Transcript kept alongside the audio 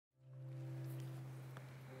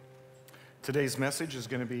Today's message is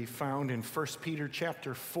going to be found in 1 Peter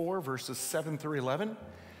chapter 4, verses 7 through 11.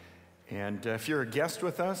 And if you're a guest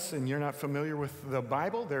with us and you're not familiar with the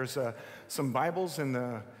Bible, there's some Bibles in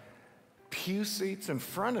the pew seats in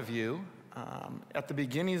front of you. At the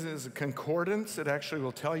beginning is a concordance. It actually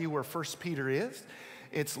will tell you where 1 Peter is.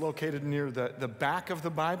 It's located near the back of the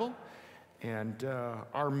Bible. And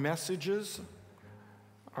our messages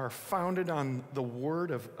are founded on the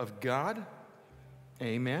Word of God.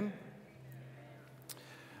 Amen.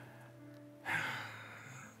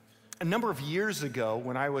 A number of years ago,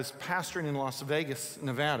 when I was pastoring in Las Vegas,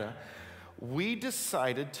 Nevada, we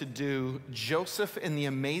decided to do Joseph and the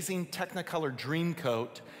Amazing Technicolor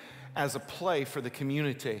Dreamcoat as a play for the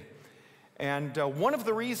community. And one of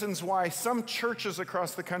the reasons why some churches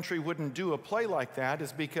across the country wouldn't do a play like that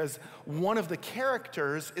is because one of the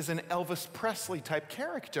characters is an Elvis Presley type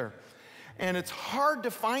character. And it's hard to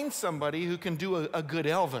find somebody who can do a good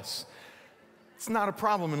Elvis. It's not a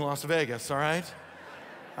problem in Las Vegas, all right?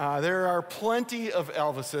 There are plenty of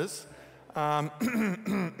Elvises.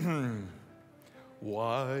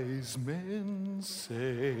 Wise men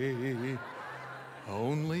say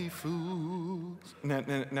only fools.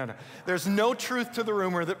 No. There's no truth to the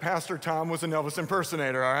rumor that Pastor Tom was an Elvis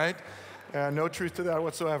impersonator, all right? No truth to that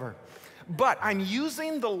whatsoever. But I'm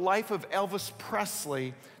using the life of Elvis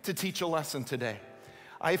Presley to teach a lesson today.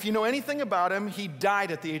 If you know anything about him, he died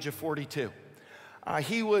at the age of 42.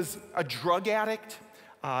 He was a drug addict.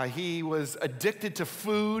 He was addicted to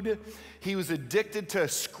food. He was addicted to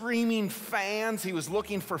screaming fans. He was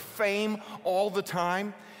looking for fame all the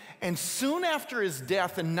time. And soon after his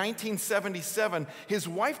death in 1977, his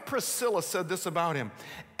wife Priscilla said this about him: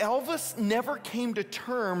 Elvis never came to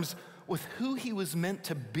terms with who he was meant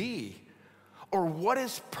to be or what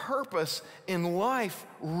his purpose in life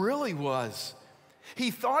really was.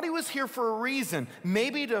 He thought he was here for a reason,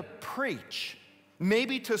 maybe to preach,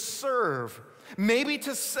 maybe to serve, maybe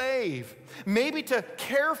to save, maybe to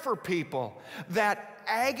care for people. That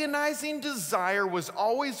agonizing desire was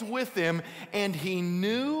always with him, and he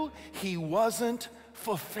knew he wasn't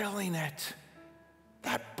fulfilling it.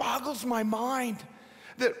 That boggles my mind,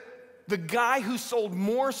 that the guy who sold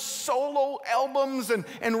more solo albums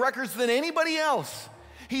and records than anybody else,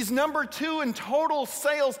 he's number 2 in total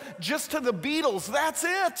sales just to the Beatles. That's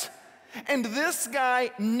it. And this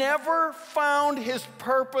guy never found his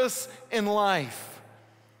purpose in life.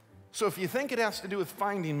 So if you think it has to do with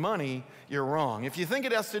finding money, you're wrong. If you think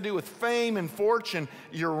it has to do with fame and fortune,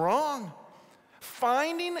 you're wrong.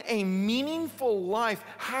 Finding a meaningful life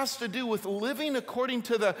has to do with living according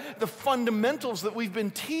to the fundamentals that we've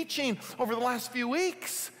been teaching over the last few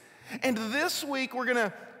weeks. And this week we're going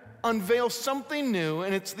to unveil something new,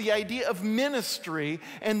 and it's the idea of ministry,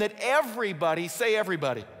 and that everybody, say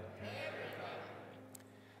everybody.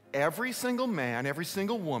 Every single man, every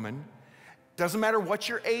single woman, doesn't matter what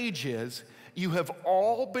your age is, you have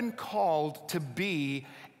all been called to be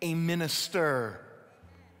a minister.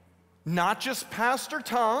 Not just Pastor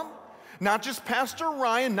Tom, not just Pastor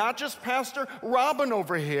Ryan, not just Pastor Robin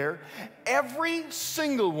over here. Every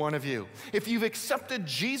single one of you, if you've accepted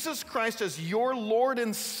Jesus Christ as your Lord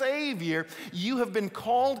and Savior, you have been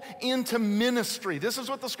called into ministry. This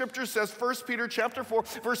is what the scripture says, 1 Peter chapter 4,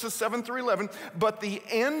 verses 7 through 11. But the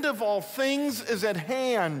end of all things is at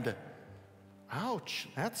hand. Ouch,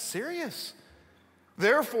 that's serious.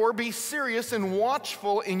 Therefore, be serious and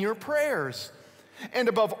watchful in your prayers. And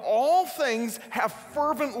above all things, have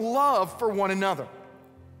fervent love for one another.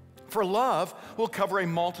 For love will cover a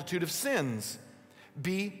multitude of sins.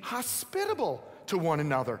 Be hospitable to one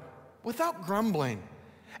another without grumbling.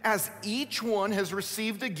 As each one has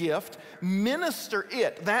received a gift, minister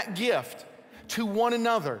it, that gift, to one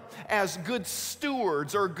another as good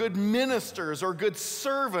stewards or good ministers or good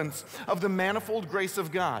servants of the manifold grace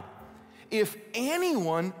of God. If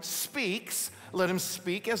anyone speaks, let him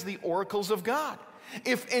speak as the oracles of God.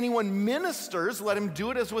 If anyone ministers, let him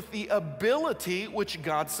do it as with the ability which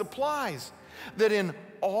God supplies, that in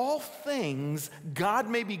all things God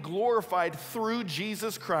may be glorified through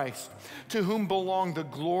Jesus Christ, to whom belong the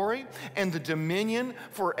glory and the dominion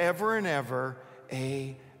forever and ever.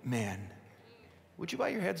 Amen. Would you bow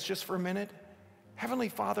your heads just for a minute? Heavenly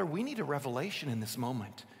Father, we need a revelation in this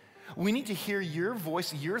moment. We need to hear your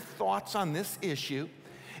voice, your thoughts on this issue.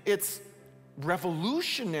 It's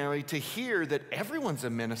revolutionary to hear that everyone's a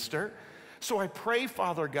minister. So I pray,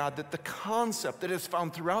 Father God, that the concept that is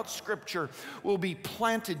found throughout Scripture will be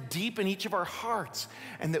planted deep in each of our hearts,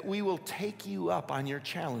 and that we will take you up on your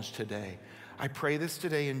challenge today. I pray this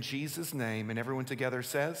today in Jesus' name, and everyone together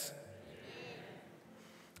says,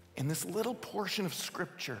 in this little portion of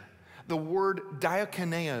Scripture, the word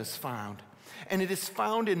diakonia is found. and it is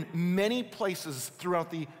found in many places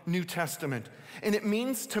throughout the New Testament. And it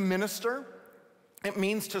means to minister, it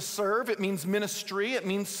means to serve, it means ministry, it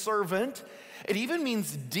means servant, it even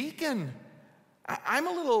means deacon. I'm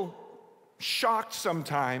a little shocked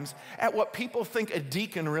sometimes at what people think a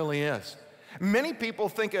deacon really is. Many people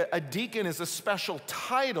think a deacon is a special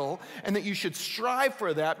title and that you should strive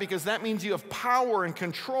for that because that means you have power and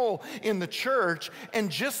control in the church,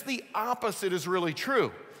 and just the opposite is really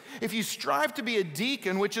true. If you strive to be a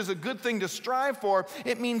deacon, which is a good thing to strive for,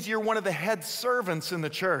 it means you're one of the head servants in the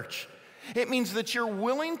church. It means that you're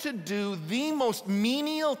willing to do the most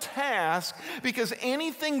menial task because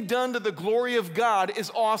anything done to the glory of God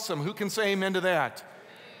is awesome. Who can say amen to that?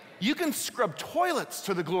 You can scrub toilets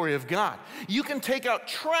to the glory of God. You can take out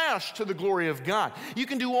trash to the glory of God. You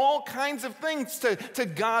can do all kinds of things to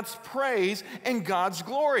God's praise and God's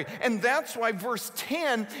glory. And that's why verse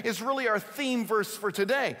 10 is really our theme verse for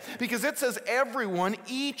today, because it says everyone,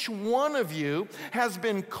 each one of you has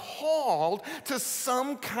been called to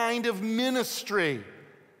some kind of ministry.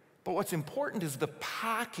 But what's important is the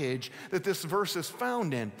package that this verse is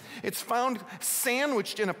found in. It's found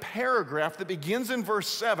sandwiched in a paragraph that begins in verse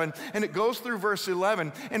 7 and it goes through verse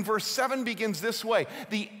 11. And verse 7 begins this way: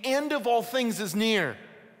 the end of all things is near.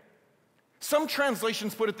 Some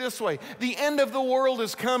translations put it this way: the end of the world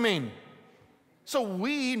is coming. So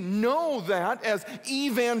we know that as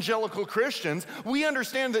evangelical Christians, we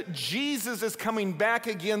understand that Jesus is coming back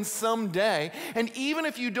again someday. And even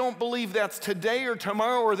if you don't believe that's today or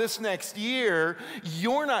tomorrow or this next year,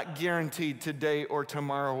 you're not guaranteed today or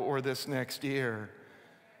tomorrow or this next year.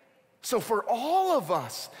 So for all of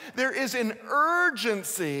us, there is an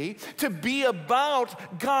urgency to be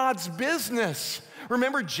about God's business.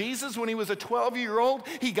 Remember Jesus when he was a 12-year-old?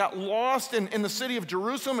 He got lost in the city of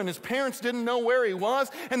Jerusalem and his parents didn't know where he was.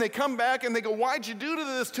 And they come back and they go, "Why'd you do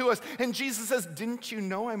this to us?" And Jesus says, "Didn't you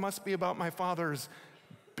know I must be about my Father's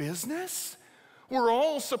business?" We're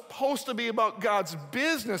all supposed to be about God's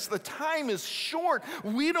business. The time is short.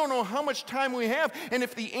 We don't know how much time we have. And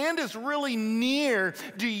if the end is really near,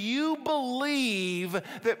 do you believe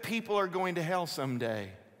that people are going to hell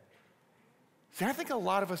someday? See, I think a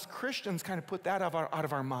lot of us Christians kind of put that out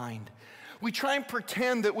of our mind. We try and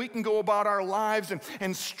pretend that we can go about our lives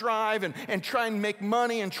and strive and try and make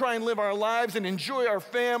money and try and live our lives and enjoy our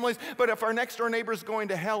families. But if our next door neighbor is going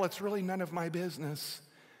to hell, it's really none of my business.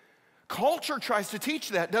 Culture tries to teach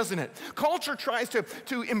that, doesn't it? Culture tries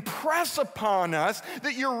to impress upon us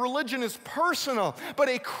that your religion is personal. But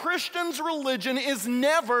a Christian's religion is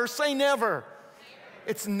never, say never.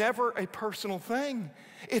 It's never a personal thing.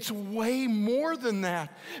 It's way more than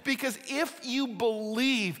that. Because if you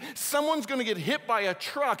believe someone's going to get hit by a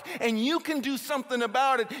truck and you can do something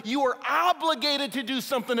about it, you are obligated to do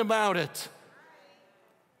something about it.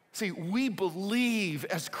 See, we believe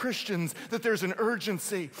as Christians that there's an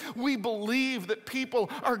urgency. We believe that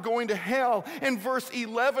people are going to hell. And verse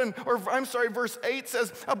 8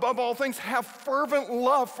 says, above all things, have fervent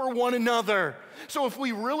love for one another. So if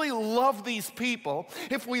we really love these people,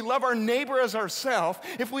 if we love our neighbor as ourselves,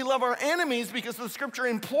 if we love our enemies, because the scripture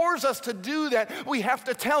implores us to do that, we have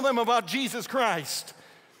to tell them about Jesus Christ.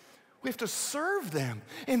 We have to serve them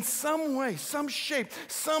in some way, some shape,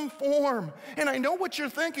 some form. And I know what you're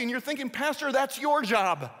thinking. You're thinking, Pastor, that's your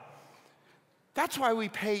job. That's why we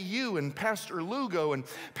pay you and Pastor Lugo and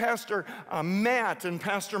Pastor Matt and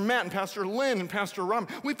Pastor Lynn and Pastor Ram.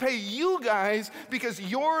 We pay you guys because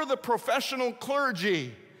you're the professional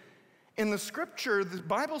clergy. In the scripture, the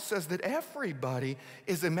Bible says that everybody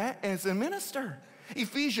is a minister.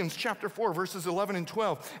 Ephesians chapter 4, verses 11 and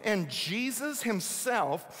 12. And Jesus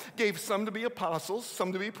himself gave some to be apostles,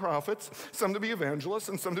 some to be prophets, some to be evangelists,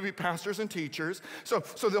 and some to be pastors and teachers. So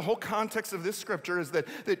the whole context of this scripture is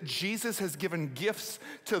that Jesus has given gifts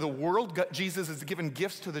to the world. Jesus has given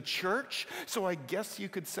gifts to the church. So I guess you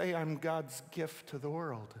could say I'm God's gift to the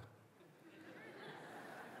world.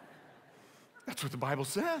 That's what the Bible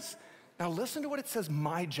says. Now listen to what it says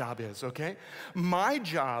my job is, okay? My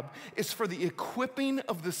job is for the equipping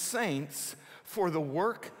of the saints for the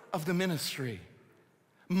work of the ministry.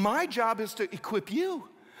 My job is to equip you.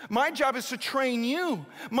 My job is to train you.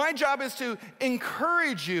 My job is to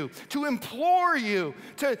encourage you, to implore you,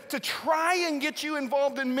 to try and get you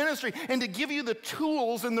involved in ministry and to give you the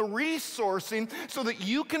tools and the resourcing so that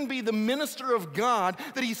you can be the minister of God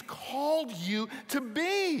that he's called you to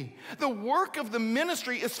be. The work of the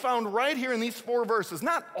ministry is found right here in these 4 verses.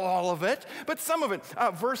 Not all of it, but some of it.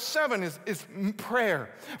 Verse 7 is prayer.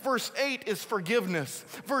 Verse 8 is forgiveness.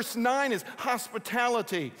 Verse 9 is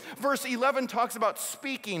hospitality. Verse 11 talks about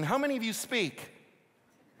speaking. How many of you speak?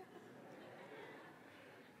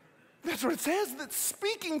 That's what it says, that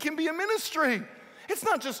speaking can be a ministry. It's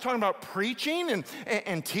not just talking about preaching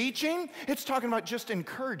and teaching. It's talking about just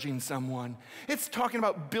encouraging someone. It's talking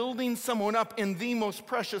about building someone up in the most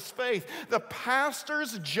precious faith. The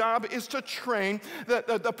pastor's job is to train.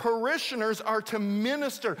 The parishioners are to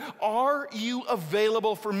minister. Are you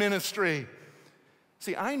available for ministry?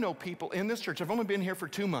 See, I know people in this church. I've only been here for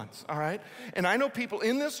 2 months, all right? And I know people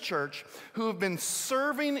in this church who have been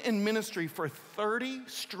serving in ministry for 30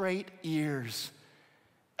 straight years.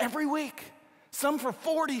 Every week. Some for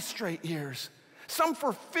 40 straight years, some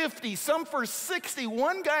for 50, some for 60.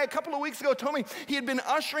 One guy a couple of weeks ago told me he had been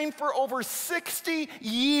ushering for over 60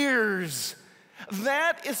 years.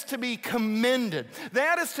 That is to be commended.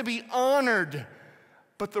 That is to be honored.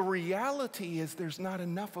 But the reality is there's not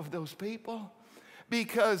enough of those people,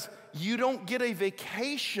 because you don't get a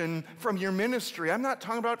vacation from your ministry. I'm not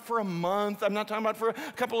talking about for a month. I'm not talking about for a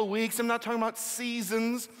couple of weeks. I'm not talking about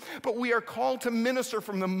seasons. But we are called to minister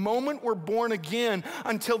from the moment we're born again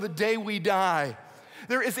until the day we die.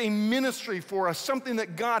 There is a ministry for us, something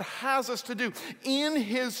that God has us to do in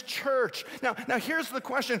His church. Now here's the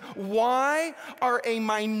question. Why are a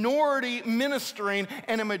minority ministering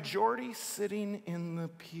and a majority sitting in the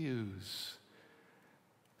pews?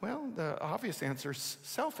 Well, the obvious answer is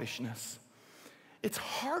selfishness. It's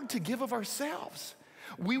hard to give of ourselves.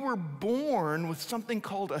 We were born with something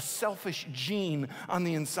called a selfish gene on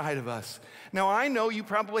the inside of us. Now, I know you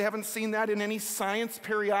probably haven't seen that in any science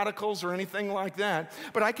periodicals or anything like that,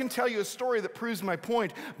 but I can tell you a story that proves my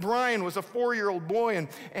point. Brian was a 4-year-old boy,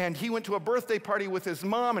 and he went to a birthday party with his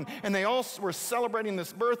mom, and they all were celebrating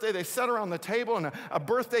this birthday. They sat around the table, and a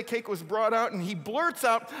birthday cake was brought out, and he blurts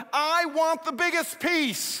out, "I want the biggest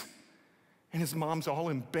piece." And his mom's all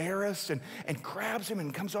embarrassed and grabs him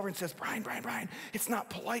and comes over and says, Brian, it's not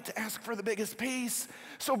polite to ask for the biggest piece.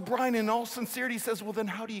 So Brian, in all sincerity, says, well, then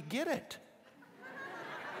how do you get it?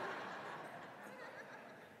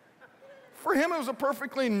 For him, it was a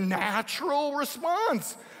perfectly natural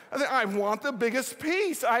response. I want the biggest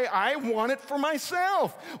piece. I want it for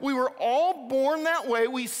myself. We were all born that way.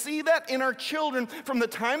 We see that in our children from the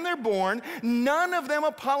time they're born. None of them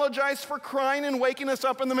apologize for crying and waking us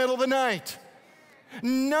up in the middle of the night.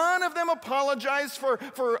 None of them apologize for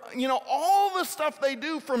all the stuff they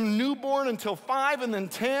do from newborn until 5 and then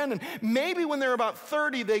 10. And maybe when they're about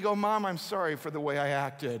 30, they go, Mom, I'm sorry for the way I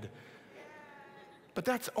acted. But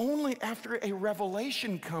that's only after a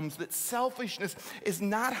revelation comes that selfishness is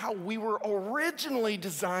not how we were originally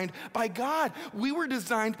designed by God. We were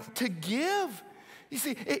designed to give. You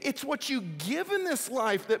see, it's what you give in this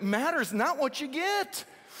life that matters, not what you get.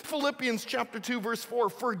 Philippians chapter 2, verse 4,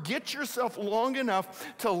 forget yourself long enough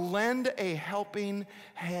to lend a helping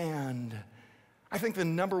hand. I think the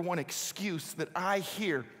number one excuse that I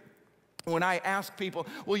hear when I ask people,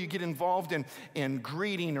 will you get involved in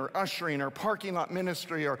greeting or ushering or parking lot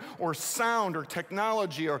ministry or sound or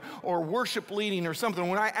technology or worship leading or something,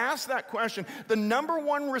 when I ask that question, the number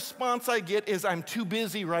one response I get is, I'm too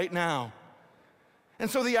busy right now. And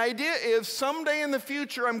so the idea is someday in the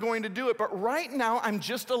future I'm going to do it, but right now I'm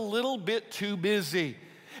just a little bit too busy.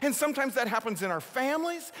 And sometimes that happens in our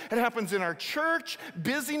families, it happens in our church.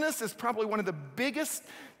 Busyness is probably one of the biggest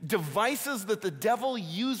devices that the devil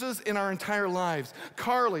uses in our entire lives.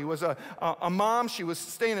 Carly was a mom. She was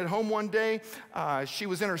staying at home one day. She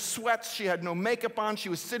was in her sweats. She had no makeup on. She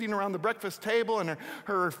was sitting around the breakfast table, and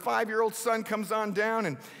her 5-year-old son comes on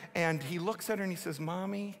down, and he looks at her and he says,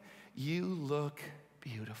 Mommy, you look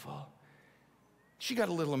beautiful. She got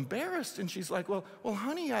a little embarrassed, and she's like, well,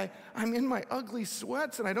 honey, I'm in my ugly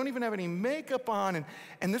sweats, and I don't even have any makeup on.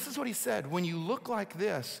 And this is what he said, when you look like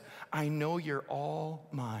this, I know you're all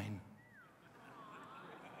mine.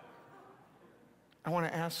 I want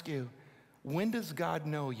to ask you, when does God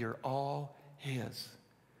know you're all His?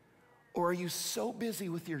 Or are you so busy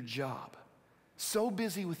with your job, so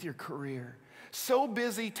busy with your career, so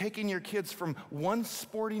busy taking your kids from one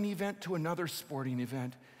sporting event to another sporting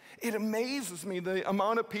event? It amazes me the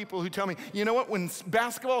amount of people who tell me, you know what, when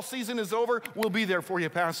basketball season is over, we'll be there for you,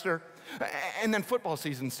 Pastor. And then football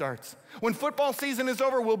season starts. When football season is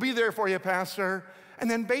over, we'll be there for you, Pastor.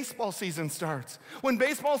 And then baseball season starts. When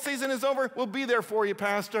baseball season is over, we'll be there for you,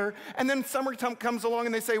 Pastor. And then summertime comes along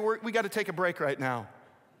and they say, we got to take a break right now.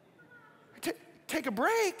 Take a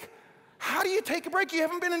break? How do you take a break? You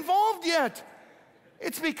haven't been involved yet.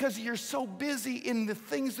 It's because you're so busy in the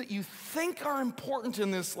things that you think are important in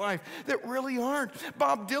this life that really aren't.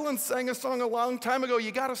 Bob Dylan sang a song a long time ago,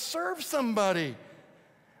 you gotta serve somebody.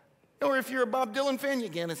 Or if you're a Bob Dylan fan, you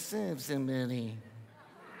gotta serve somebody.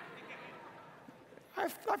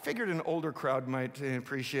 I figured an older crowd might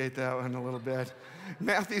appreciate that one a little bit.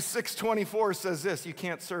 Matthew 6:24 says this, you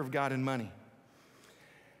can't serve God and money.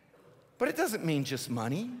 But it doesn't mean just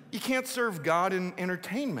money. You can't serve God in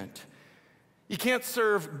entertainment. You can't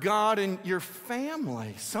serve God in your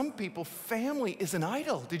family. Some people, family is an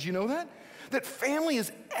idol. Did you know that? That family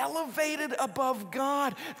is elevated above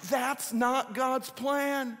God. That's not God's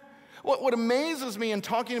plan. What amazes me in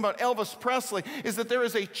talking about Elvis Presley is that there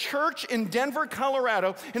is a church in Denver,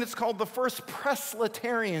 Colorado, and it's called the First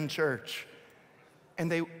Presbyterian Church.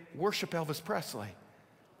 And they worship Elvis Presley.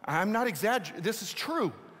 I'm not exaggerating. This is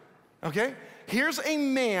true, okay? Here's a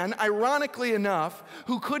man, ironically enough,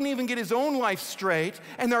 who couldn't even get his own life straight,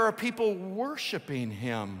 and there are people worshiping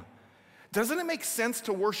him. Doesn't it make sense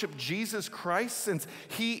to worship Jesus Christ since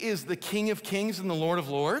he is the King of Kings and the Lord of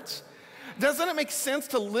Lords? Doesn't it make sense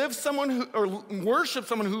to worship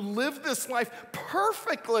someone who lived this life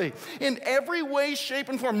perfectly in every way, shape,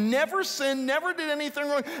 and form? Never sinned, never did anything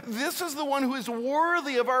wrong. This is the one who is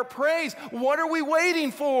worthy of our praise. What are we waiting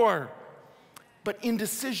for? But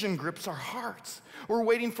indecision grips our hearts. We're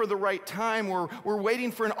waiting for the right time. We're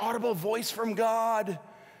waiting for an audible voice from God.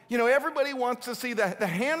 You know, everybody wants to see the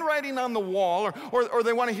handwriting on the wall, or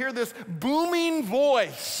they want to hear this booming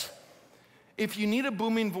voice. If you need a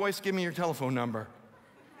booming voice, give me your telephone number.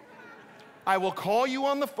 I will call you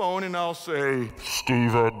on the phone and I'll say,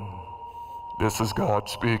 Stephen, this is God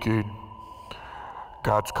speaking.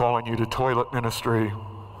 God's calling you to toilet ministry.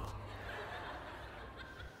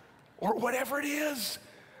 Or whatever it is.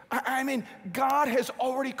 I mean, God has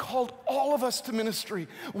already called all of us to ministry.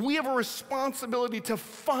 We have a responsibility to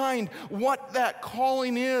find what that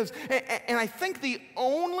calling is. And I think the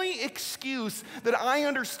only excuse that I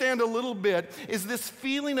understand a little bit is this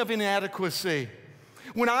feeling of inadequacy.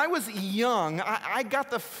 When I was young, I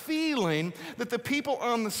got the feeling that the people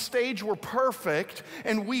on the stage were perfect,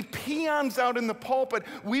 and we peons out in the pulpit,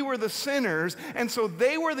 we were the sinners, and so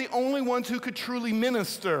they were the only ones who could truly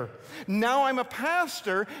minister. Now I'm a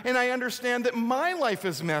pastor, and I understand that my life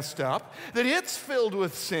is messed up, that it's filled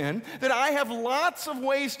with sin, that I have lots of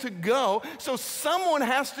ways to go, so someone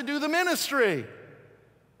has to do the ministry.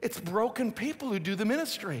 It's broken people who do the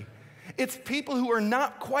ministry. It's people who are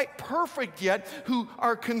not quite perfect yet, who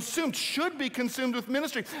are consumed, should be consumed with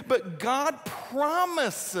ministry. But God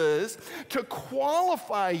promises to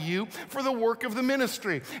qualify you for the work of the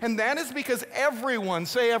ministry. And that is because everyone,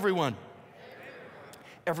 say everyone,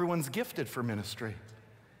 everyone's gifted for ministry.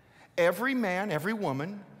 Every man, every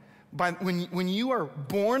woman, when you are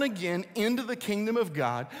born again into the kingdom of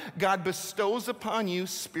God, God bestows upon you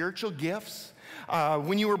spiritual gifts.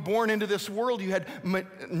 When you were born into this world, you had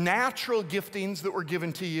natural giftings that were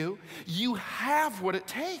given to you. You have what it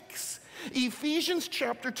takes. Ephesians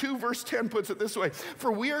chapter 2, verse 10 puts it this way,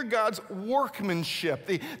 for we are God's workmanship.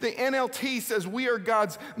 The NLT says we are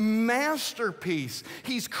God's masterpiece.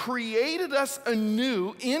 He's created us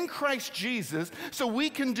anew in Christ Jesus so we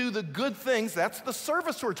can do the good things. That's the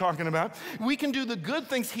service we're talking about. We can do the good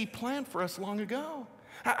things He planned for us long ago.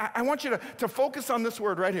 I want you to focus on this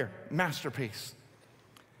word right here, masterpiece.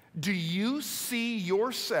 Do you see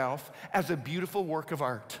yourself as a beautiful work of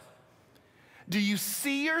art? Do you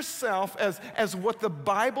see yourself as what the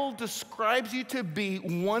Bible describes you to be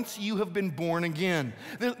once you have been born again?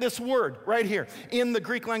 This word right here in the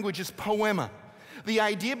Greek language is poema. The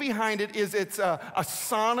idea behind it is it's a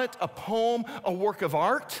sonnet, a poem, a work of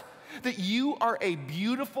art. That you are a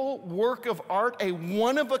beautiful work of art, a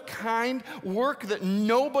one-of-a-kind work that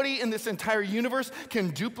nobody in this entire universe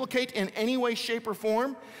can duplicate in any way, shape, or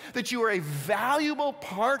form. That you are a valuable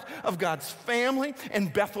part of God's family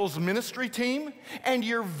and Bethel's ministry team. And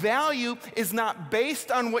your value is not based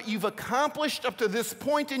on what you've accomplished up to this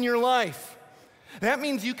point in your life. That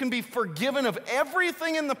means you can be forgiven of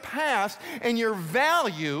everything in the past, and your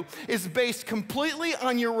value is based completely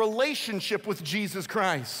on your relationship with Jesus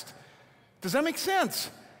Christ. Does that make sense?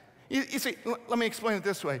 You see, let me explain it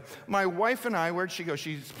this way. My wife and I, where'd she go?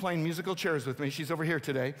 She's playing musical chairs with me. She's over here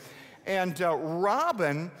today. And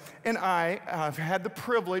Robin and I have had the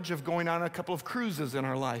privilege of going on a couple of cruises in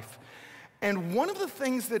our life. And one of the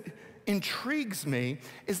things that intrigues me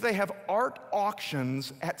is they have art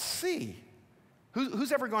auctions at sea.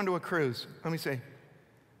 Who's ever gone to a cruise? Let me see.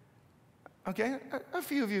 Okay, a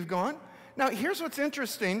few of you have gone. Now, here's what's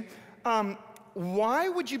interesting. Why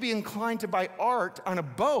would you be inclined to buy art on a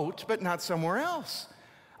boat but not somewhere else?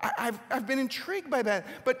 I've been intrigued by that.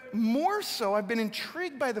 But more so, I've been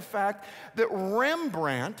intrigued by the fact that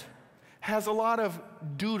Rembrandt has a lot of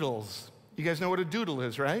doodles. You guys know what a doodle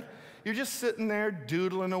is, right? You're just sitting there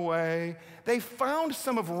doodling away. They found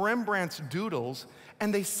some of Rembrandt's doodles,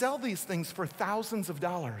 and they sell these things for thousands of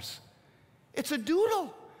dollars. It's a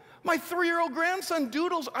doodle. My 3-year-old grandson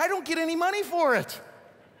doodles. I don't get any money for it.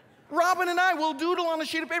 Robin and I will doodle on a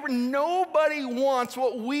sheet of paper. Nobody wants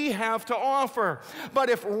what we have to offer. But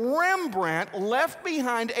if Rembrandt left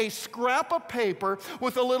behind a scrap of paper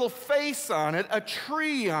with a little face on it, a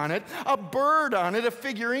tree on it, a bird on it, a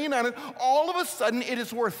figurine on it, all of a sudden it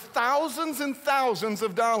is worth thousands and thousands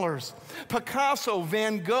of dollars. Picasso,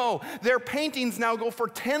 Van Gogh, their paintings now go for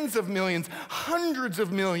tens of millions, hundreds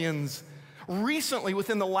of millions. Recently,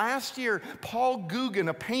 within the last year, Paul Gauguin,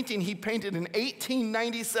 a painting he painted in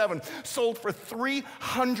 1897, sold for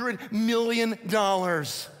 $300 million.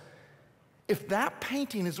 If that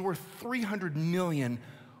painting is worth $300 million,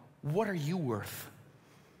 what are you worth?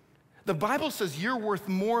 The Bible says you're worth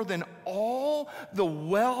more than all the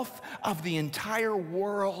wealth of the entire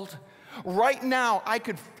world. Right now, I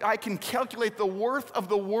can calculate the worth of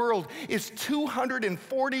the world is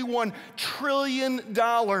 $241 trillion.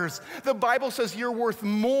 The Bible says you're worth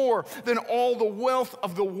more than all the wealth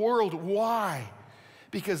of the world. Why?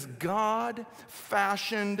 Because God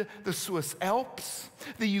fashioned the Swiss Alps,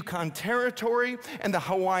 the Yukon Territory, and the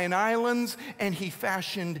Hawaiian Islands, and He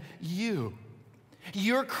fashioned you.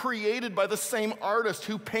 You're created by the same artist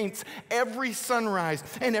who paints every sunrise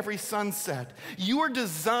and every sunset. You are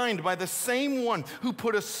designed by the same one who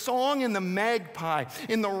put a song in the magpie,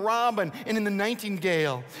 in the robin, and in the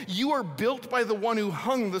nightingale. You are built by the one who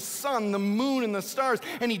hung the sun, the moon, and the stars,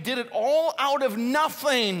 and He did it all out of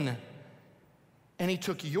nothing. And He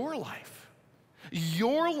took your life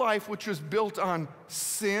which was built on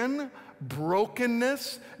sin,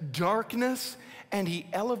 brokenness, darkness, and He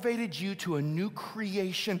elevated you to a new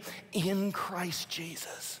creation in Christ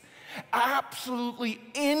Jesus. Absolutely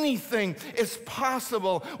anything is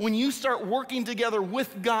possible when you start working together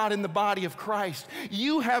with God in the body of Christ.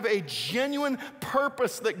 You have a genuine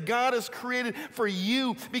purpose that God has created for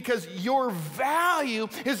you because your value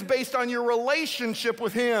is based on your relationship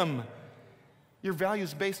with Him. Your value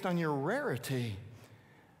is based on your rarity.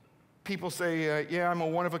 People say, yeah, I'm a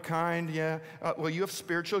one of a kind, yeah. Well, you have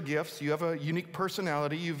spiritual gifts. You have a unique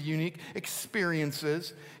personality. You have unique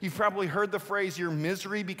experiences. You've probably heard the phrase, your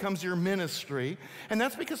misery becomes your ministry. And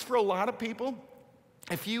that's because for a lot of people,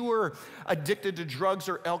 if you were addicted to drugs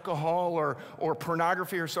or alcohol or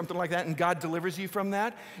pornography or something like that, and God delivers you from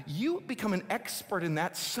that, you become an expert in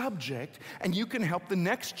that subject, and you can help the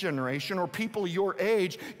next generation or people your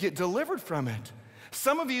age get delivered from it.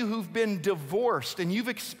 Some of you who've been divorced and you've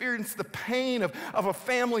experienced the pain of a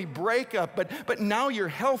family breakup, but now you're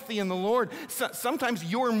healthy in the Lord. Sometimes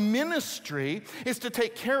your ministry is to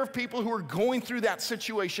take care of people who are going through that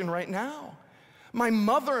situation right now. My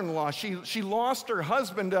mother-in-law, she lost her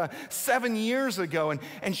husband 7 years ago,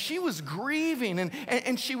 and she was grieving,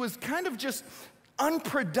 and she was kind of just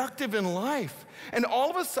unproductive in life. And all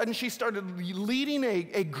of a sudden, she started leading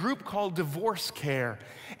a group called Divorce Care.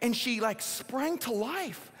 And she sprang to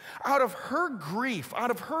life. Out of her grief, out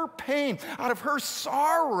of her pain, out of her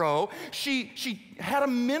sorrow, she had a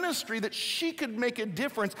ministry that she could make a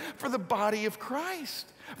difference for the body of Christ.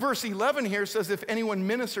 Verse 11 here says, if anyone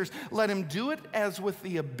ministers, let him do it as with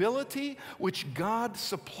the ability which God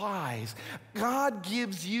supplies. God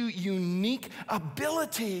gives you unique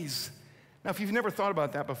abilities. Now, if you've never thought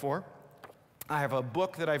about that before, I have a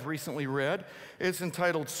book that I've recently read. It's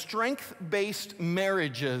entitled Strength-Based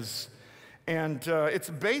Marriages. And it's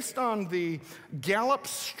based on the Gallup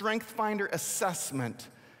Strength Finder assessment.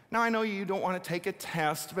 Now, I know you don't want to take a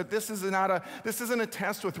test, but this isn't a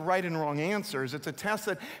test with right and wrong answers. It's a test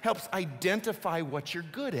that helps identify what you're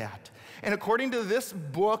good at. And according to this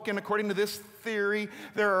book and according to this theory,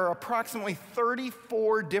 there are approximately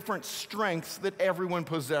 34 different strengths that everyone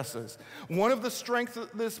possesses. One of the strengths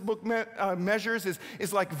that this book measures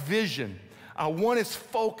is like vision. One is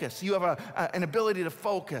focus. You have an ability to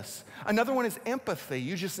focus. Another one is empathy.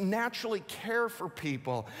 You just naturally care for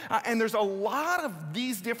people. And there's a lot of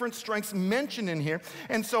these different strengths mentioned in here.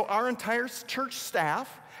 And so our entire church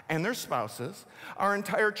staff and their spouses, our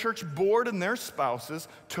entire church board and their spouses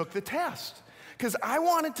took the test. Because I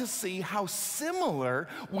wanted to see how similar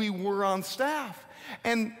we were on staff.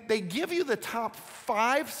 And they give you the top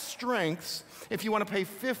 5 strengths if you want to pay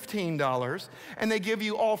 $15, and they give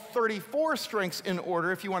you all 34 strengths in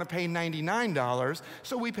order if you want to pay $99,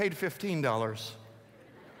 so we paid $15.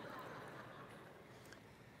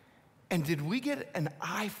 And did we get an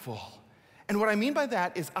eyeful? And what I mean by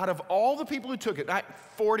that is out of all the people who took it,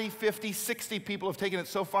 40, 50, 60 people have taken it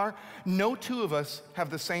so far, no 2 of us have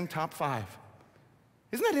the same top 5.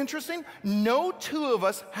 Isn't that interesting? No two of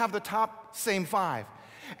us have the top same 5.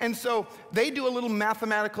 And so they do a little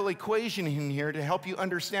mathematical equation in here to help you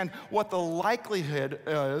understand what the likelihood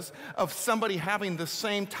is of somebody having the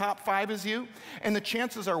same top 5 as you. And the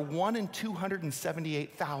chances are 1 in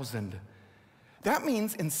 278,000. That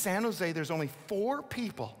means in San Jose, there's only 4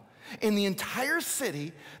 people in the entire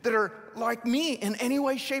city that are like me in any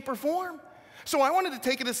way, shape, or form. So I wanted to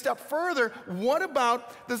take it a step further. What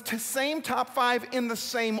about the same top 5 in the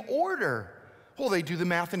same order? Well, they do the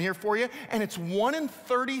math in here for you, and it's 1 in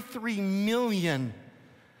 33 million.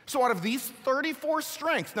 So out of these 34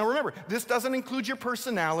 strengths, now remember, this doesn't include your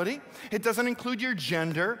personality, it doesn't include your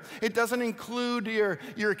gender, it doesn't include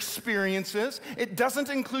your experiences, it doesn't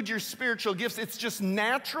include your spiritual gifts, it's just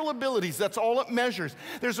natural abilities, that's all it measures.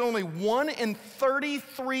 There's only 1 in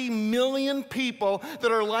 33 million people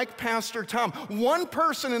that are like Pastor Tom. One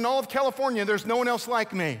person in all of California, there's no one else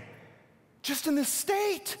like me. Just in this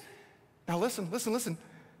state. Now listen.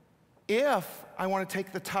 If I want to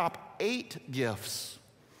take the top 8 gifts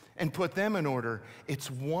and put them in order, it's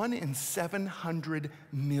 1 in 700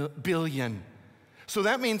 billion. So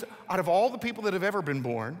that means out of all the people that have ever been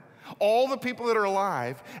born, all the people that are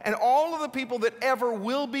alive, and all of the people that ever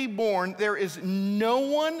will be born, there is no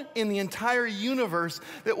one in the entire universe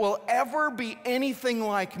that will ever be anything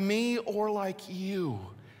like me or like you.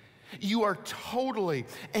 You are totally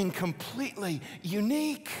and completely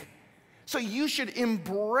unique. So you should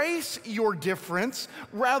embrace your difference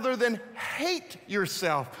rather than hate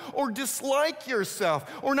yourself or dislike yourself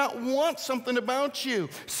or not want something about you.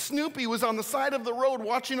 Snoopy was on the side of the road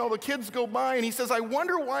watching all the kids go by, and he says, I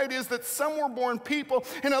wonder why it is that some were born people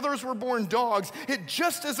and others were born dogs. It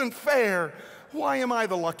just isn't fair. Why am I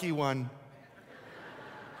the lucky one?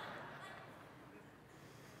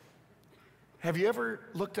 Have you ever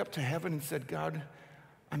looked up to heaven and said, God,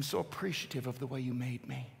 I'm so appreciative of the way you made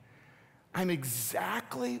me. I'm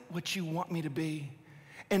exactly what you want me to be.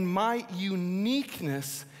 And my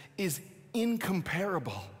uniqueness is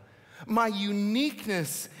incomparable. My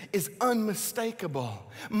uniqueness is unmistakable.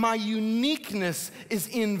 My uniqueness is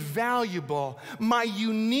invaluable. My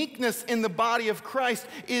uniqueness in the body of Christ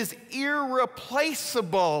is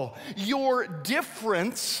irreplaceable. Your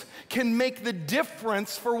difference can make the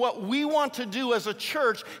difference for what we want to do as a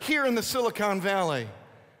church here in the Silicon Valley.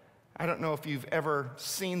 I don't know if you've ever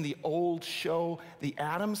seen the old show, The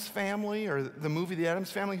Addams Family, or the movie The Addams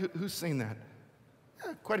Family. Who's seen that?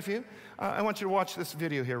 Quite a few. I want you to watch this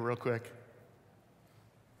video here real quick.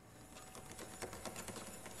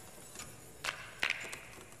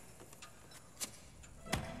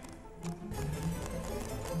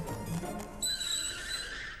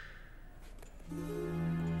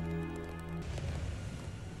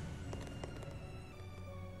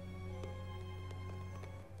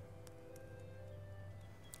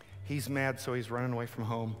 He's mad, so he's running away from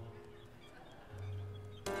home.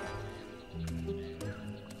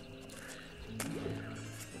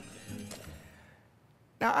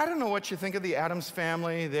 Now, I don't know what you think of the Addams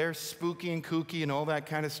Family. They're spooky and kooky and all that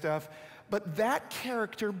kind of stuff, but that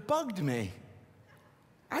character bugged me.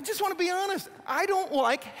 I just want to be honest. I don't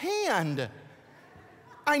like hand.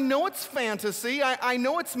 I know it's fantasy, I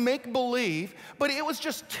know it's make-believe, but it was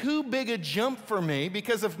just too big a jump for me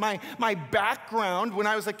because of my background. When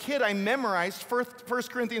I was a kid, I memorized 1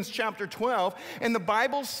 Corinthians chapter 12, and the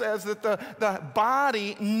Bible says that the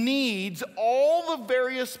body needs all the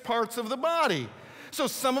various parts of the body. So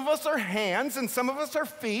some of us are hands, and some of us are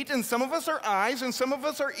feet, and some of us are eyes, and some of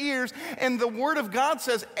us are ears, and the Word of God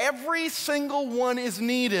says every single one is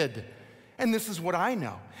needed. And this is what I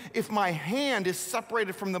know. If my hand is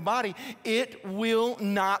separated from the body, it will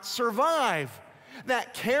not survive.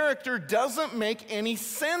 That character doesn't make any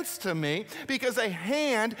sense to me because a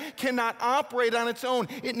hand cannot operate on its own.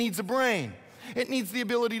 It needs a brain. It needs the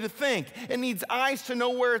ability to think. It needs eyes to know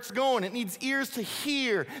where it's going. It needs ears to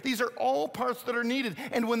hear. These are all parts that are needed.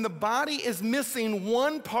 And when the body is missing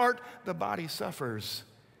one part, the body suffers.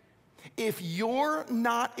 If you're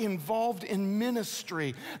not involved in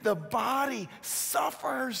ministry, the body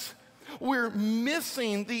suffers. We're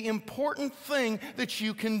missing the important thing that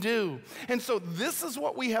you can do. And so this is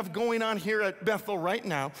what we have going on here at Bethel right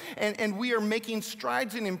now. And we are making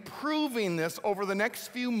strides in improving this over the next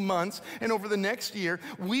few months and over the next year.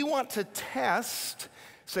 We want to test,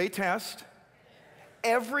 say test,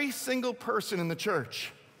 every single person in the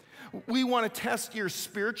church. We want to test your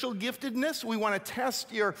spiritual giftedness. We want to test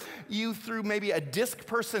you through maybe a DISC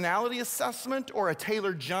personality assessment or a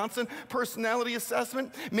Taylor Johnson personality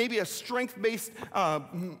assessment, maybe a strength-based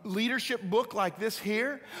leadership book like this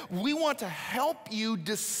here. We want to help you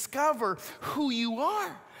discover who you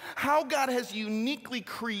are. how God has uniquely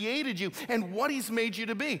created you and what he's made you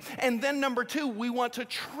to be. And then number two, we want to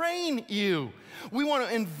train you. We want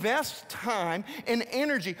to invest time and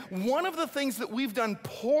energy. One of the things that we've done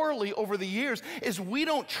poorly over the years is we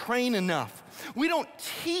don't train enough. We don't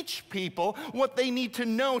teach people what they need to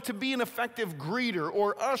know to be an effective greeter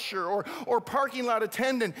or usher or parking lot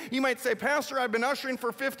attendant. You might say, Pastor, I've been ushering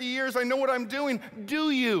for 50 years. I know what I'm doing. Do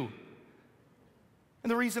you? And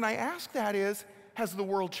the reason I ask that is, has the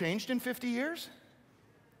world changed in 50 years?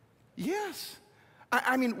 Yes.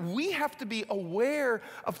 I mean, we have to be aware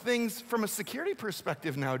of things from a security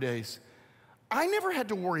perspective nowadays. I never had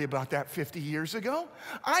to worry about that 50 years ago.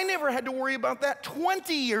 I never had to worry about that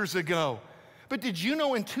 20 years ago. But did you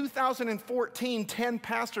know in 2014, 10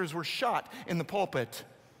 pastors were shot in the pulpit?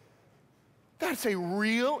 That's a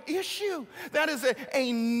real issue. That is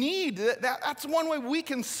a need. That's one way we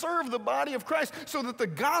can serve the body of Christ so that the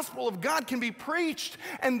gospel of God can be preached.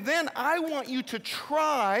 And then I want you to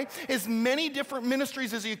try as many different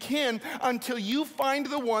ministries as you can until you find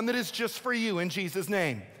the one that is just for you in Jesus'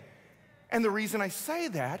 name. And the reason I say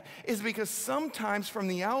that is because sometimes from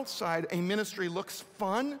the outside, a ministry looks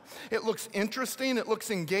fun, it looks interesting, it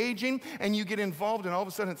looks engaging, and you get involved and all of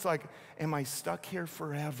a sudden it's like, am I stuck here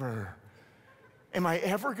forever? Am I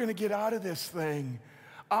ever going to get out of this thing?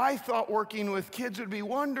 I thought working with kids would be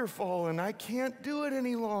wonderful, and I can't do it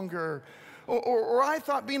any longer. Or I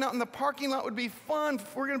thought being out in the parking lot would be fun.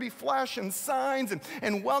 We're going to be flashing signs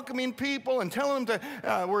and welcoming people and telling them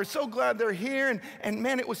we're so glad they're here. And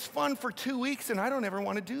man, it was fun for 2 weeks, and I don't ever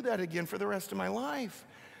want to do that again for the rest of my life,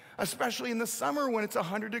 especially in the summer when it's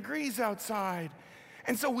 100 degrees outside.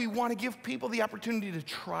 And so we want to give people the opportunity to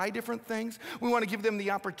try different things. We want to give them the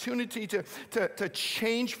opportunity to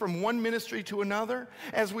change from one ministry to another.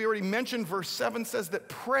 As we already mentioned, verse 7 says that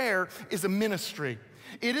prayer is a ministry.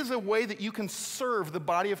 It is a way that you can serve the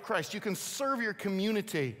body of Christ. You can serve your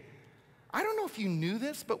community. I don't know if you knew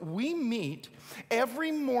this, but we meet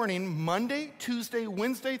every morning, Monday, Tuesday,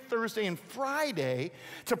 Wednesday, Thursday, and Friday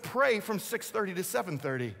to pray from 6:30 to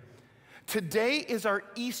 7:30. Today is our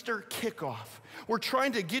Easter kickoff. We're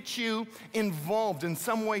trying to get you involved in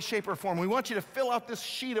some way, shape, or form. We want you to fill out this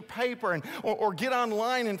sheet of paper or get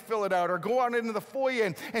online and fill it out, or go out into the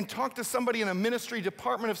foyer and talk to somebody in a ministry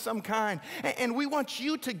department of some kind. And we want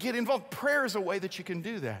you to get involved. Prayer is a way that you can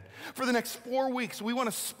do that. For the next 4 weeks, we want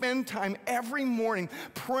to spend time every morning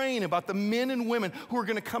praying about the men and women who are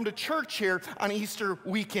going to come to church here on Easter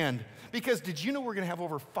weekend. Because did you know we're going to have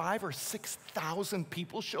over 5,000 or 6,000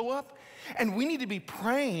 people show up? And we need to be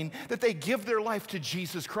praying that they give their life to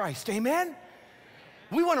Jesus Christ. Amen?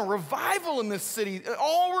 We want a revival in this city.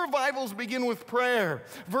 All revivals begin with prayer.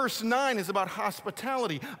 Verse 9 is about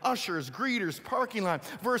hospitality, ushers, greeters, parking lot.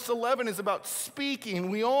 Verse 11 is about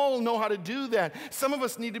speaking. We all know how to do that. Some of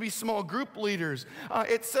us need to be small group leaders.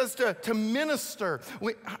 It says to minister.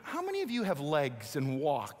 How many of you have legs and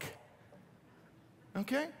walk?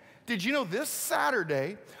 Okay? Did you know this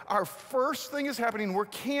Saturday, our first thing is happening, we're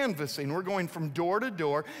canvassing. We're going from door to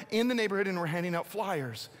door in the neighborhood and we're handing out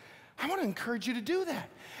flyers. I want to encourage you to do that.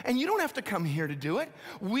 And you don't have to come here to do it.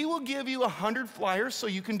 We will give you 100 flyers so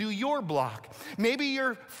you can do your block. Maybe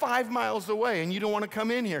you're 5 miles away and you don't want to come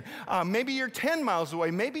in here. Maybe you're 10 miles away.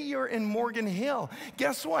 Maybe you're in Morgan Hill.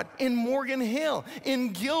 Guess what? In Morgan Hill,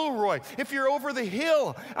 in Gilroy, if you're over the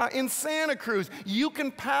hill in Santa Cruz, you can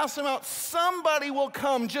pass them out. Somebody will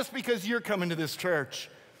come just because you're coming to this church.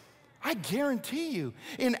 I guarantee you,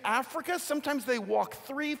 in Africa, sometimes they walk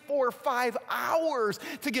 3, 4, 5 hours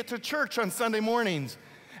to get to church on Sunday mornings.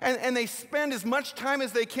 And they spend as much time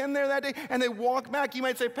as they can there that day, and they walk back. You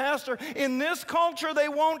might say, Pastor, in this culture, they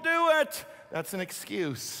won't do it. That's an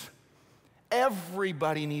excuse.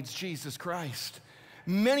 Everybody needs Jesus Christ.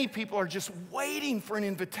 Many people are just waiting for an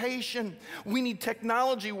invitation. We need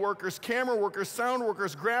technology workers, camera workers, sound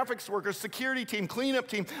workers, graphics workers, security team, cleanup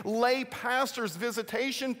team, lay pastors,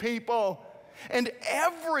 visitation people. And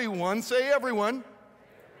everyone, say everyone,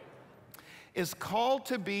 is called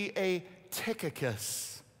to be a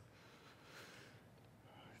Tychicus.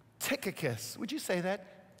 Tychicus. Would you say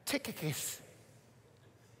that? Tychicus.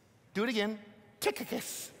 Do it again.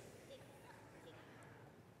 Tychicus.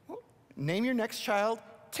 Name your next child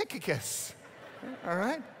Tychicus. All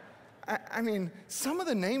right? I mean, some of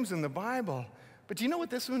the names in the Bible, but do you know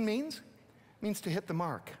what this one means? It means to hit the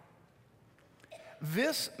mark.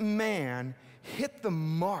 This man hit the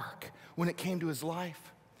mark when it came to his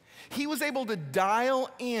life. He was able to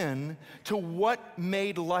dial in to what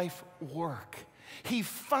made life work. He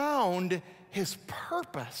found his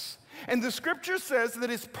purpose. And the scripture says that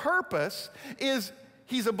his purpose is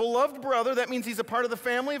He's a beloved brother. That means he's a part of the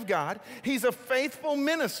family of God. He's a faithful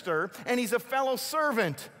minister, and he's a fellow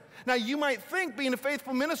servant. Now, you might think being a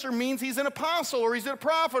faithful minister means he's an apostle, or he's a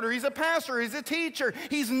prophet, or he's a pastor, or he's a teacher.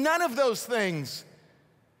 He's none of those things.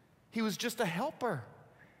 He was just a helper.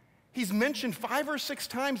 He's mentioned 5 or 6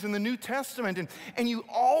 times in the New Testament, and you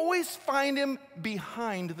always find him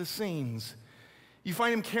behind the scenes. You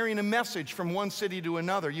find him carrying a message from one city to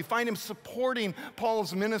another. You find him supporting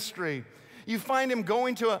Paul's ministry. You find him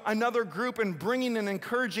going to another group and bringing an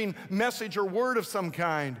encouraging message or word of some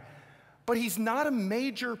kind. But he's not a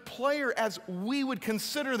major player as we would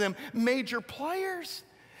consider them major players.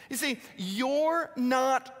 You see, you're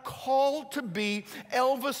not called to be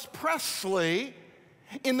Elvis Presley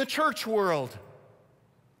in the church world.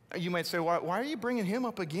 You might say, why are you bringing him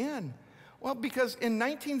up again? Well, because in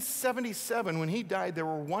 1977, when he died, there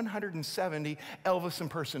were 170 Elvis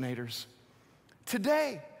impersonators.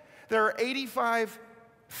 Today, there are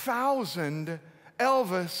 85,000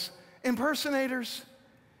 Elvis impersonators.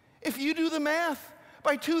 If you do the math,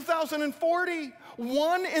 by 2040,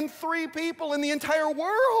 1 in 3 people in the entire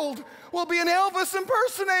world will be an Elvis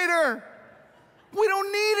impersonator. We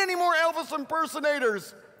don't need any more Elvis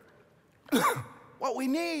impersonators. What we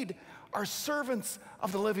need are servants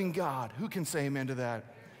of the living God. Who can say amen to that?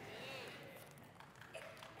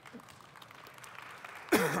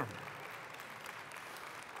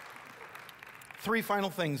 3 final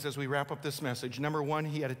things as we wrap up this message. Number 1,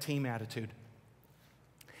 he had a team attitude.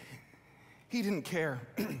 He didn't care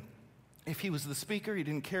if he was the speaker. He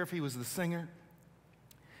didn't care if he was the singer.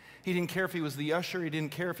 He didn't care if he was the usher. He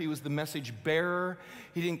didn't care if he was the message bearer.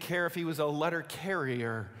 He didn't care if he was a letter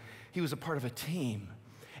carrier. He was a part of a team.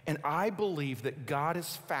 And I believe that God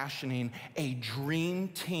is fashioning a dream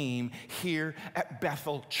team here at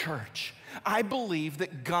Bethel Church. I believe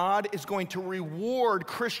that God is going to reward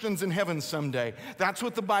Christians in heaven someday. That's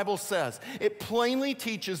what the Bible says. It plainly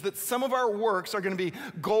teaches that some of our works are going to be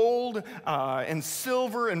gold and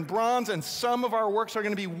silver and bronze, and some of our works are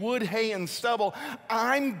going to be wood, hay, and stubble.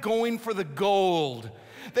 I'm going for the gold.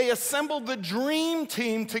 They assembled the dream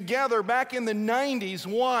team together back in the 90s.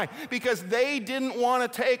 Why? Because they didn't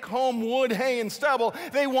want to take home wood, hay, and stubble.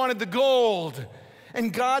 They wanted the gold.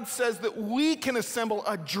 And God says that we can assemble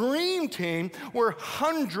a dream team where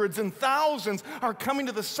hundreds and thousands are coming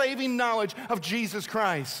to the saving knowledge of Jesus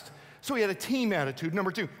Christ. So he had a team attitude.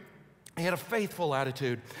 Number 2, he had a faithful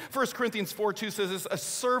attitude. 1 Corinthians 4:2 says this, a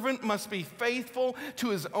servant must be faithful to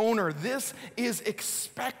his owner. This is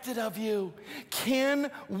expected of you.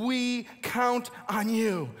 Can we count on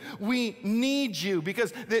you? We need you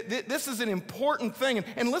because this is an important thing.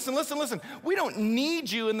 And listen. We don't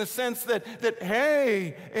need you in the sense that,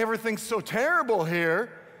 hey, everything's so terrible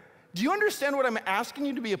here. Do you understand what I'm asking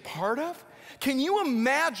you to be a part of? Can you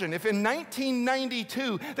imagine if in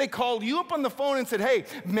 1992 they called you up on the phone and said, hey,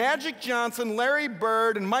 Magic Johnson, Larry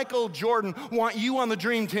Bird, and Michael Jordan want you on the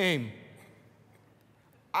dream team?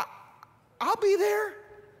 I'll be there.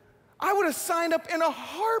 I would have signed up in a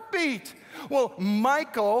heartbeat. Well,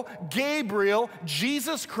 Michael, Gabriel,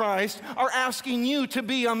 Jesus Christ are asking you to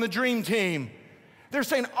be on the dream team. They're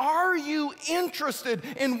saying, are you interested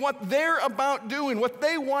in what they're about doing, what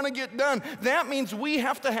they want to get done? That means we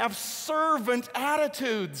have to have servant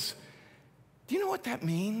attitudes. Do you know what that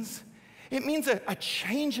means? It means a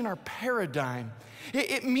change in our paradigm.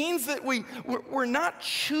 It means that we're not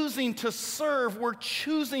choosing to serve, we're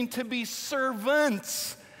choosing to be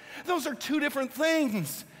servants. Those are 2 different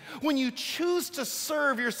things. When you choose to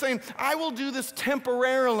serve, you're saying, I will do this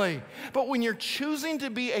temporarily. But when you're choosing to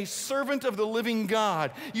be a servant of the living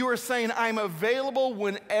God, you are saying, I'm available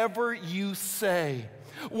whenever you say.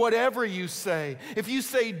 Whatever you say. If you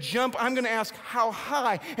say jump, I'm going to ask, how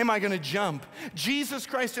high am I going to jump? Jesus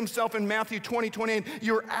Christ himself in Matthew 20:28,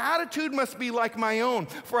 your attitude must be like my own,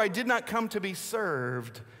 for I did not come to be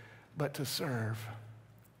served, but to serve.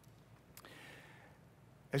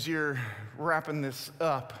 As you're wrapping this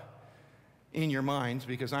up in your minds,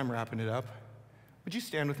 because I'm wrapping it up, would you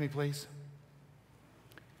stand with me, please?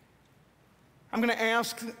 I'm going to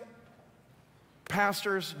ask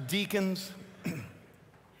pastors, deacons,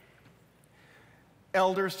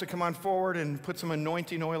 elders to come on forward and put some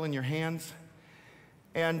anointing oil in your hands.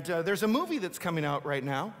 And there's a movie that's coming out right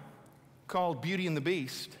now called Beauty and the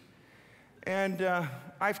Beast. And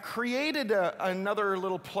I've created another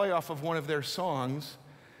little playoff of one of their songs,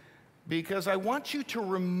 because I want you to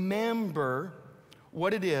remember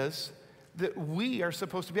what it is that we are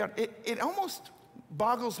supposed to be on. It almost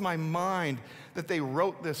boggles my mind that they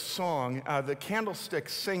wrote this song. The Candlestick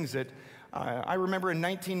sings it. I remember in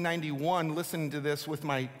 1991 listening to this with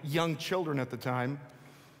my young children at the time.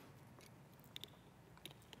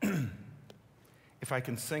 If I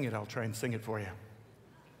can sing it, I'll try and sing it for you.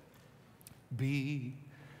 Be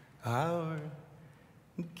our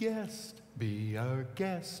guest, be our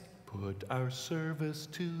guest, put our service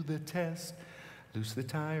to the test. Loose the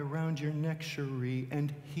tie around your neck, Cherie,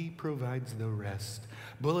 and he provides the rest.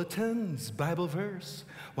 Bulletins, Bible verse,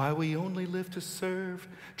 why we only live to serve.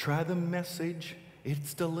 Try the message,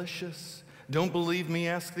 it's delicious. Don't believe me,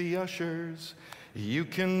 ask the ushers. You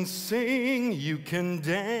can sing, you can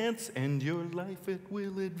dance, and your life it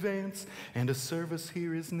will advance. And a service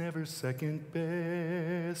here is never second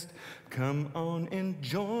best. Come on and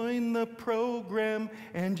join the program,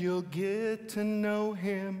 and you'll get to know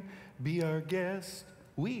him. Be our guest,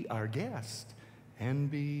 we our guest,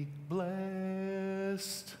 and be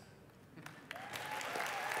blessed.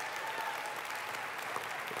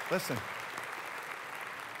 Listen.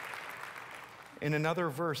 In another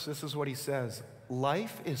verse, this is what he says.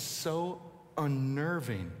 Life is so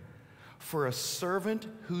unnerving for a servant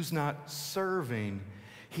who's not serving.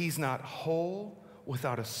 He's not whole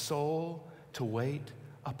without a soul to wait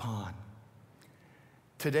upon.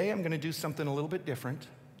 Today, I'm going to do something a little bit different,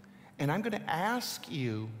 and I'm going to ask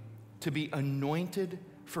you to be anointed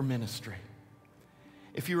for ministry.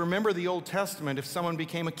 If you remember the Old Testament, if someone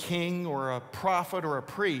became a king or a prophet or a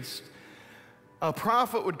priest, a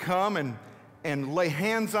prophet would come and lay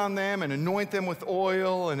hands on them and anoint them with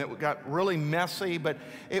oil, and it got really messy, but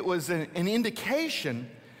it was an indication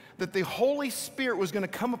that the Holy Spirit was going to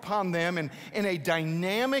come upon them in a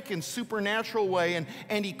dynamic and supernatural way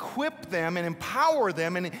and equip them and empower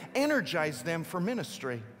them and energize them for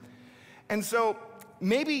ministry. And so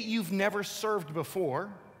maybe you've never served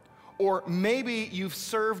before, or maybe you've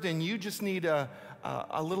served and you just need a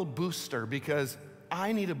little booster, because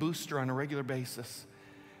I need a booster on a regular basis.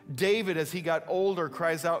 David, as he got older,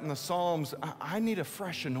 cries out in the Psalms, I need a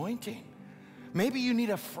fresh anointing. Maybe you need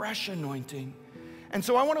a fresh anointing. And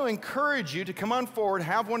so I want to encourage you to come on forward,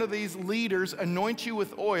 have one of these leaders anoint you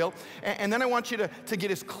with oil, and then I want you to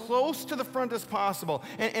get as close to the front as possible.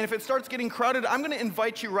 And if it starts getting crowded, I'm going to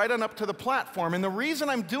invite you right on up to the platform. And the reason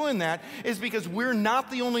I'm doing that is because we're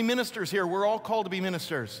not the only ministers here. We're all called to be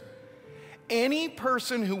ministers. Any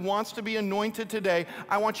person who wants to be anointed today,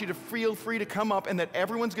 I want you to feel free to come up, and that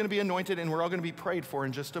everyone's going to be anointed, and we're all going to be prayed for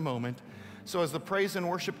in just a moment. So as the praise and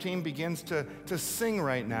worship team begins to sing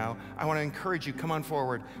right now, I want to encourage you, come on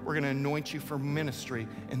forward. We're going to anoint you for ministry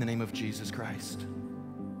in the name of Jesus Christ.